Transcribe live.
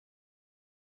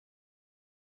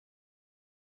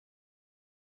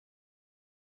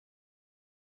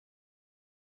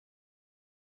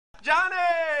Johnny!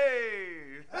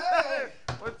 Hey!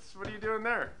 What are you doing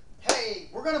there? Hey,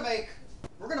 we're gonna make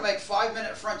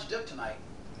 5-minute French dip tonight.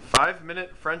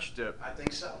 5-minute French dip. I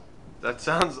think so. That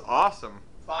sounds awesome.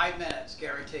 5 minutes,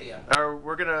 guarantee you.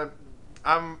 We're gonna.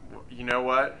 You know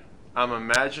what? I'm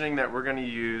imagining that we're gonna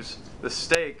use the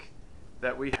steak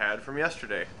that we had from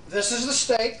yesterday. This is the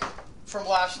steak from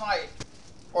last night,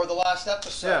 or the last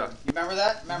episode. Yeah. You remember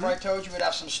that? Remember I told you we'd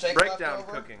have some steak Breakdown left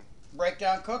over? cooking.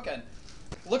 Breakdown cooking.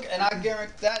 Look, and I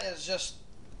guarantee that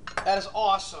is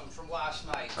awesome from last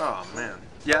night. Oh man.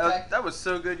 Yeah, Okay. that was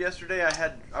so good yesterday.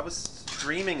 I was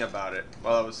dreaming about it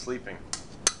while I was sleeping.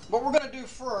 What we're gonna do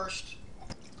first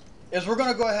is we're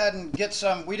gonna go ahead and get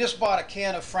some. We just bought a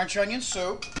can of French onion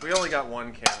soup. We only got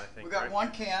one can, I think. We got right?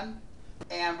 one can,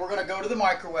 and we're gonna go to the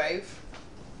microwave.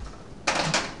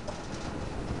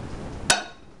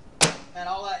 And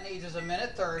all that needs is a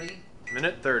minute 30.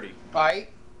 Minute 30. Right.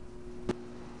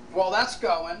 While that's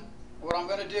going, what I'm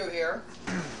going to do here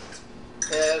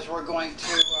is we're going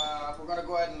to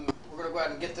go ahead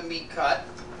and get the meat cut.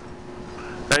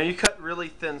 Now you cut really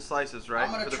thin slices, right?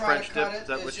 I'm going For to the try French to cut dip. it Is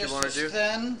that what as you just want to as do?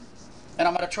 thin, and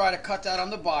I'm going to try to cut that on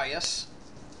the bias.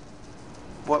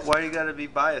 Why you got to be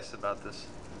biased about this?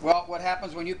 Well, what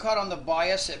happens when you cut on the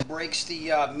bias, it breaks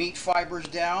the meat fibers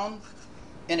down,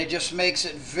 and it just makes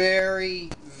it very,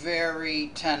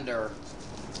 very tender.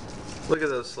 Look at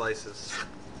those slices.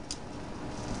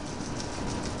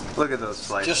 Look at those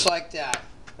slices. Just like that.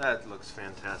 That looks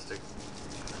fantastic.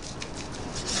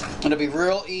 And it'll be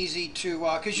real easy to,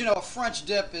 because you know, a French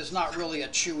dip is not really a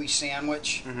chewy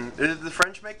sandwich. Mm-hmm. Did the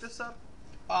French make this up?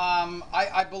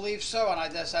 I believe so, and I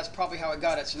guess that's probably how it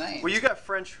got its name. Well, you got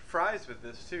French fries with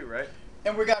this too, right?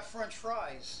 And we got French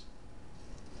fries.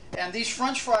 And these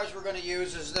French fries we're going to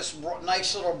use is this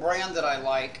nice little brand that I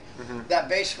like. Mm-hmm. That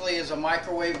basically is a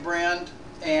microwave brand,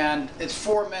 and it's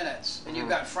 4 minutes, and you've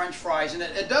got French fries, and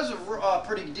it does a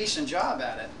pretty decent job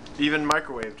at it. Even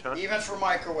microwaved, huh? Even for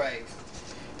microwave.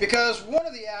 Because one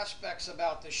of the aspects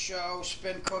about the show,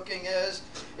 Spin Cooking, is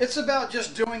it's about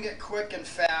just doing it quick and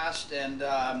fast, and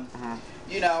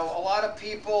you know, a lot of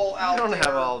people out there You don't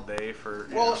have all day for.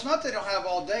 Well, know. it's not they don't have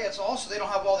all day. It's also they don't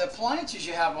have all the appliances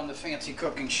you have on the fancy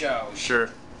cooking shows. Sure.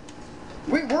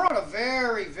 We're on a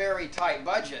very, very tight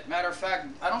budget. Matter of fact,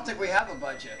 I don't think we have a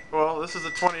budget. Well, this is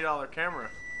a $20 camera.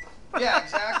 Yeah,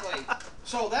 exactly.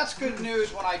 So that's good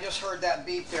news when I just heard that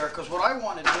beep there, because what I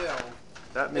want to do,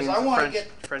 That means I wanna the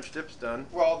get- French dip's done.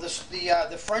 well, the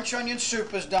French onion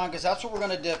soup is done, because that's what we're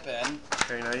going to dip in.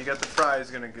 Okay, now you got the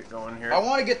fries gonna get going here. I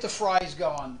want to get the fries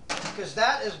going, because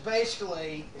that is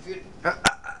basically, if you,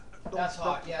 that's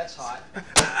hot. Yeah, it's hot.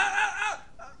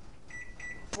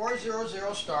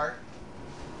 400 start.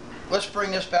 Let's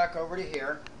bring this back over to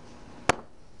here.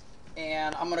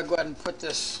 And I'm going to go ahead and put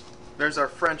this. There's our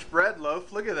French bread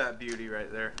loaf. Look at that beauty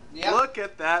right there. Yep. Look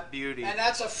at that beauty. And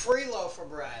that's a free loaf of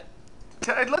bread.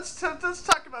 Let's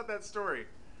talk about that story.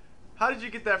 How did you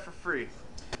get that for free?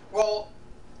 Well,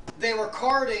 they were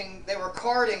carding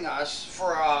us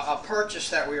for a purchase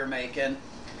that we were making,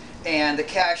 and the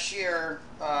cashier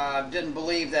didn't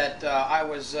believe that I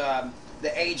was the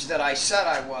age that I said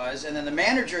I was, and then the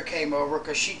manager came over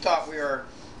because she thought we were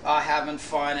having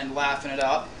fun and laughing it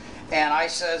up, and I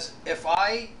says, if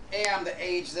I am the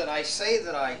age that I say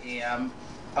that I am,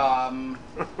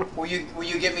 will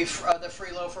you give me the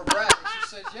free loaf of bread? And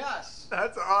she said yes.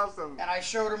 That's awesome. And I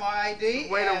showed her my ID.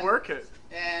 Way to work it.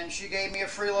 And she gave me a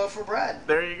free loaf of bread.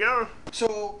 There you go.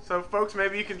 So folks,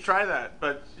 maybe you can try that,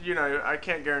 but you know, I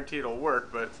can't guarantee it'll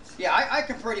work. But yeah, I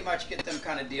can pretty much get them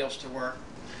kind of deals to work.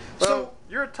 well, So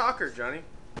you're a talker, Johnny.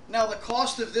 now the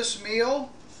cost of this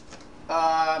meal,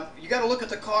 you got to look at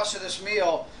the cost of this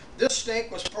meal. This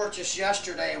steak was purchased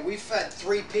yesterday, and we fed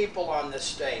 3 people on this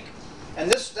steak.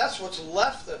 And that's what's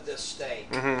left of this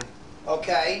steak. Mm-hmm.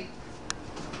 Okay?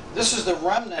 This is the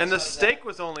remnants. And the of steak that.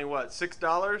 was only what,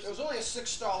 $6? It was only a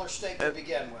 $6 steak to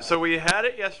begin with. So we had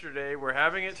it yesterday. We're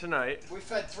having it tonight. We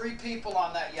fed 3 people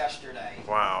on that yesterday.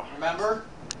 Wow. Remember?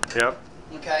 Yep.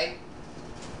 Okay.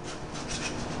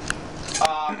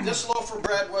 This loaf of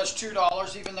bread was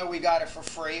 $2, even though we got it for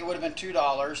free. It would have been $2.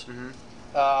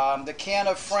 Mm-hmm. The can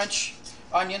of French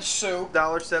onion soup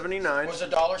 $1.79. was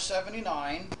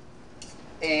 $1.79.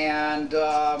 And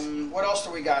what else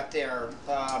do we got there?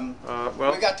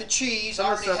 Well, we got the cheese. I some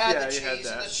already stuff, had yeah, the you had cheese,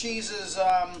 and that. the cheese is,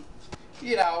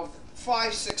 you know,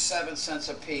 5, 6, 7 cents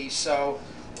a piece. So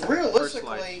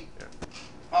realistically,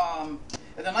 and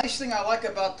the nice thing I like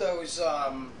about those,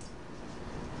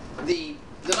 the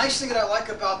nice thing that I like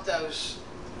about those,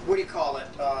 what do you call it?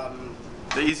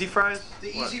 the easy fries.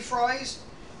 The What? easy fries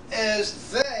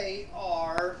is they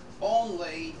are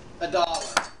only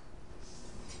 $1.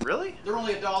 Really? They're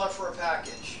only $1 for a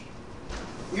package.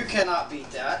 You cannot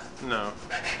beat that. No.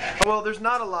 Well, there's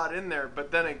not a lot in there,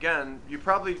 but then again, you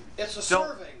probably It's a don't.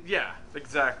 serving. Yeah,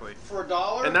 exactly. For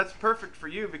 $1. And that's perfect for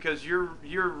you because you're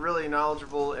really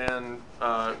knowledgeable and.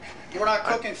 We're not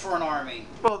cooking for an army.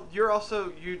 Well, you're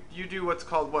also you do what's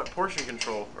called what, portion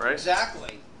control, right?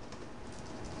 Exactly.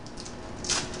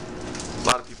 A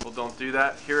lot of people don't do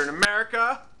that here in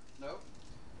America. Nope.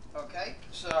 Okay,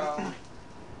 so.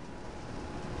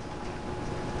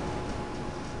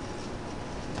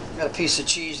 Got a piece of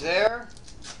cheese there.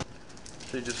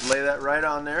 So you just lay that right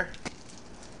on there.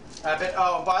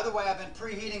 Oh, by the way, I've been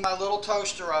preheating my little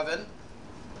toaster oven.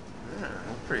 Yeah,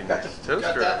 that's pretty nice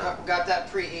toaster oven. Got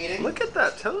that preheating. Look at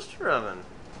that toaster oven.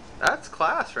 That's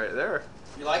class right there.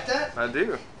 You like that? I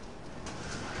do.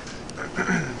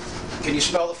 Can you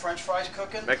smell the French fries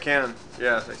cooking? I can.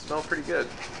 Yeah, they smell pretty good.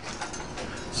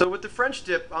 So with the French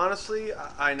dip, honestly,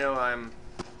 I know I'm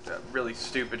really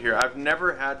stupid here. I've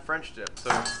never had French dip,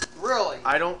 so Really?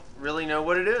 I don't really know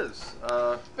what it is.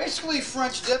 Basically,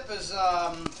 French dip is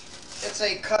it's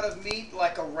a cut of meat,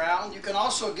 like a round. You can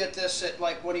also get this at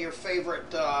like one of your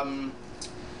favorite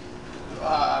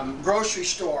grocery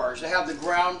stores. They have the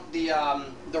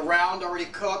round already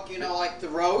cooked, you know, like the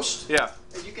roast. Yeah.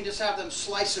 And you can just have them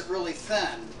slice it really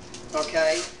thin,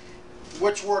 okay?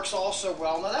 Which works also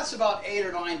well. Now that's about $8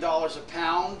 or $9 a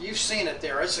pound. You've seen it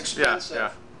there. It's expensive.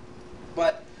 Yeah.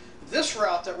 But this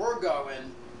route that we're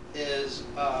going is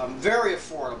very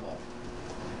affordable.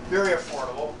 Very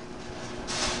affordable.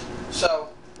 So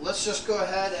let's just go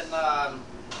ahead and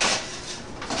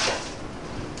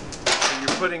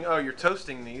And you're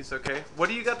toasting these, okay? What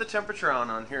do you got the temperature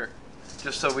on here?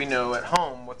 Just so we know at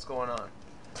home what's going on.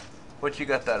 What you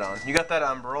got that on? You got that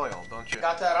on broil, don't you?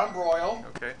 got that on broil.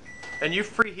 Okay. And you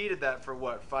preheated that for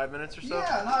what, 5 minutes or so?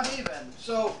 Yeah, not even.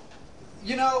 So,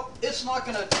 you know, it's not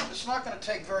gonna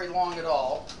take very long at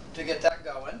all to get that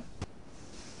going.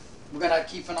 We're gonna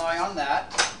keep an eye on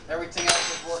that. Everything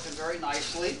else is working very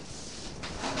nicely.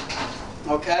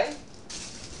 Okay.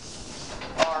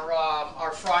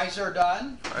 Our fries are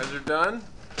done. Fries are done.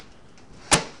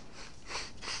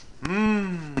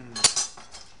 Mmm.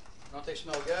 Don't they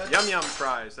smell good? Yum yum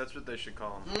fries. That's what they should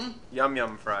call them. Yum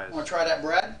yum fries. Want to try that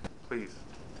bread? Please.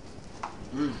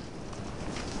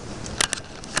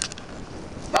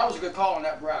 That was a good call on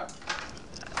that bread.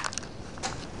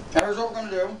 Here's what we're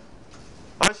gonna do.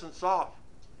 Nice and soft.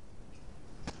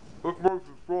 It's nice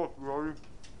and soft, buddy.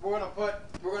 We're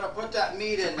gonna put that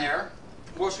meat in there.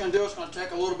 What it's gonna do is gonna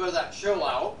take a little bit of that chill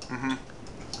out.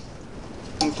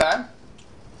 Okay.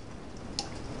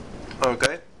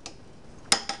 Okay.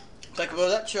 Take a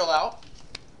little of that chill out.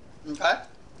 Okay.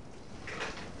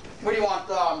 What do you want?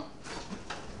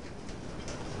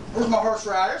 Where's my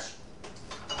horseradish?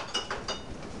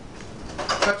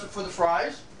 Ketchup for the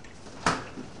fries.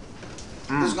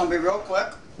 This is gonna be real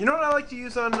quick. You know what I like to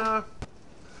use on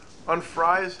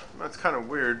fries? That's kind of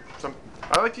weird.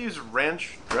 I like to use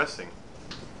ranch dressing.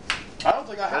 I don't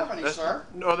think I have any, sir.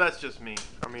 No, that's just me.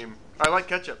 I mean, I like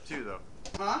ketchup too, though.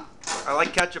 Huh? I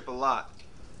like ketchup a lot.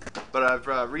 But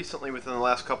I've recently, within the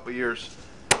last couple of years,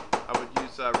 I would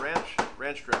use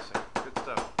ranch dressing. Good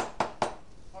stuff.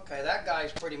 Okay, that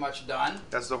guy's pretty much done.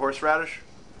 That's the horseradish?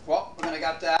 Well, we're gonna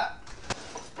got that.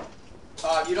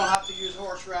 You don't have to use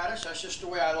horseradish. That's just the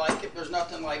way I like it. There's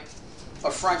nothing like a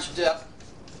French dip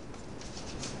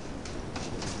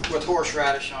with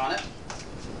horseradish on it.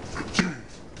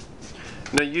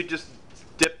 Now you just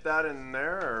dip that in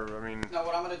there, or I mean? Now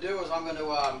what I'm gonna do is I'm gonna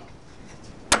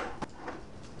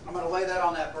lay that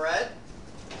on that bread.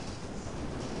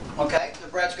 Okay, the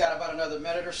bread's got about another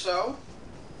minute or so.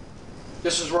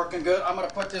 This is working good. I'm gonna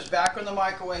put this back in the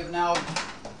microwave now.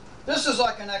 This is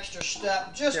like an extra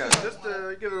step, just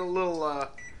to give it a little.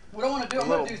 What I want to do, I'm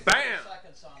going to do 30 bam!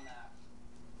 seconds on that.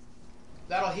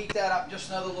 That'll heat that up just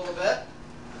another little bit.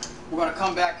 We're going to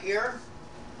come back here.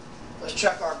 Let's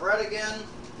check our bread again.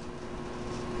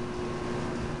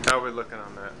 How are we looking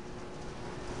on that?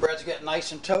 Bread's getting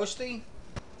nice and toasty.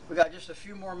 We got just a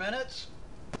few more minutes.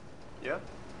 Yeah.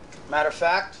 Matter of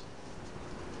fact.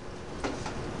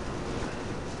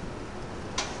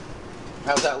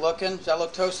 How's that looking? Does that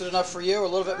look toasted enough for you? A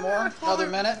little bit more? Another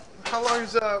minute? How long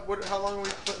is how long are we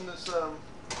putting this?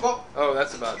 Well, Oh,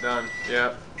 that's about done.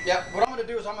 Yeah. yeah. What I'm going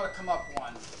to do is I'm going to come up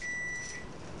one.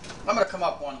 I'm going to come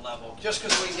up one level just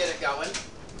because we can get it going.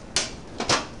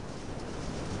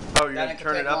 Oh, you're gonna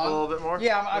turn it up a little bit more?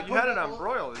 Yeah, well, you had it on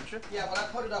broil, didn't you? Yeah, but I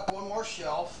put it up one more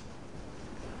shelf.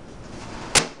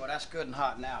 Well, that's good and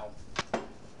hot now.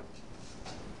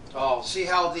 Oh, see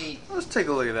how Let's take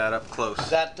a look at that up close.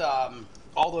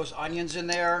 all those onions in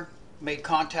there, made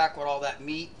contact with all that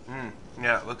meat.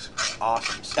 Yeah, it looks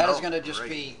awesome. That Smells is going to just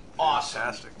great. be awesome.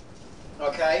 Fantastic.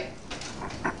 Okay?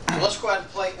 So let's go ahead and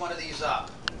plate one of these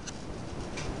up.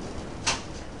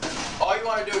 All you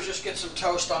want to do is just get some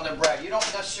toast on the bread. You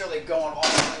don't necessarily go on all the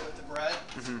way with the bread.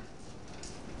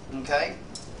 Okay?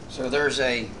 So there's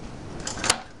a...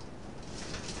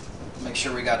 Make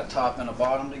sure we got a top and a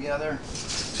bottom together.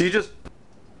 So you just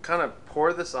kind of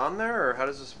pour this on there, or how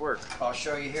does this work? I'll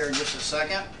show you here in just a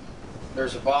second.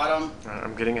 There's a bottom.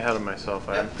 I'm getting ahead of myself.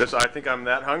 Yep. I think I'm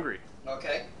that hungry.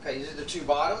 Okay, these are the two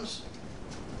bottoms.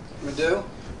 We're gonna do.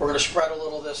 We're gonna spread a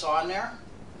little of this on there.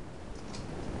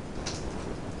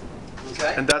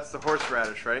 Okay. And that's the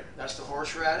horseradish, right? That's the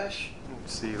horseradish.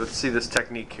 Let's see this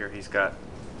technique here. He's got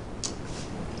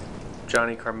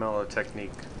Johnny Carmelo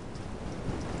technique.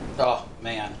 Oh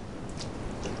man.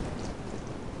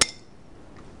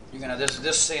 You're gonna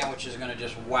this sandwich is gonna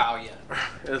just wow you.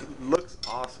 It looks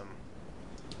awesome.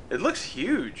 It looks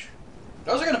huge.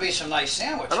 Those are gonna be some nice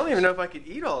sandwiches. I don't even know if I could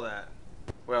eat all that.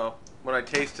 Well, when I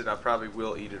taste it, I probably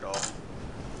will eat it all.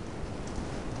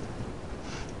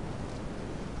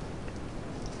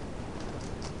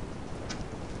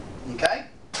 Okay.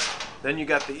 Then you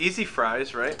got the easy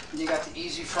fries, right? You got the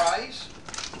easy fries,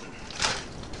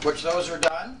 which those are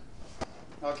done.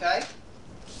 Okay.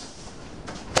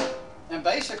 And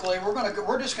basically,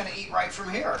 we're just gonna eat right from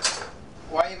here.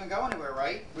 Why even go anywhere,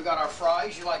 right? We got our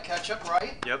fries. You like ketchup,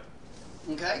 right? Yep.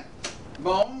 Okay.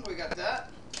 Boom. We got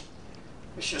that.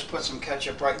 Let's just put some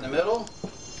ketchup right in the middle.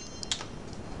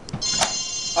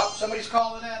 Oh, somebody's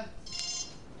calling in.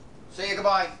 Say you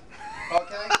goodbye.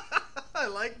 Okay. I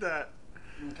like that.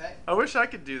 Okay. I wish I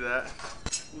could do that.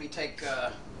 Let me take.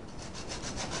 Let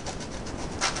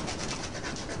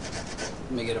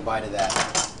me get a bite of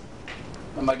that.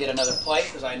 I'm gonna get another plate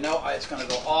because I know it's gonna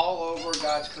go all over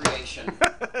God's creation.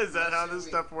 Is that how this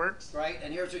stuff works? Right.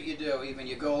 And here's what you do. Even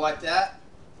you go like that.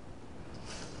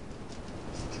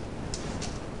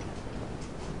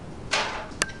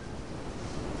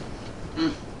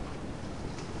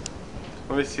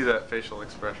 Let me see that facial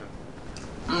expression.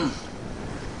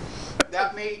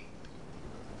 That meat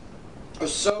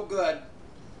was so good.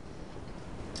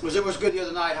 It was good the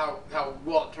other night how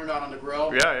well it turned out on the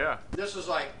grill. Yeah. This is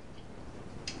like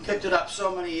kicked it up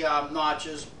so many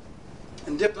notches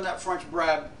and dipped in that French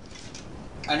bread.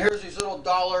 And here's these little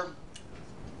dollar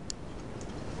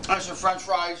and some French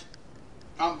fries.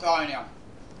 I'm telling you,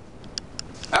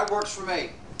 that works for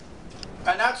me.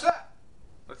 And that's it.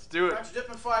 Let's do it. French dip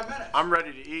in 5 minutes. I'm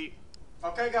ready to eat.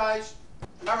 Okay, guys,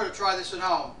 remember to try this at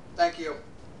home. Thank you.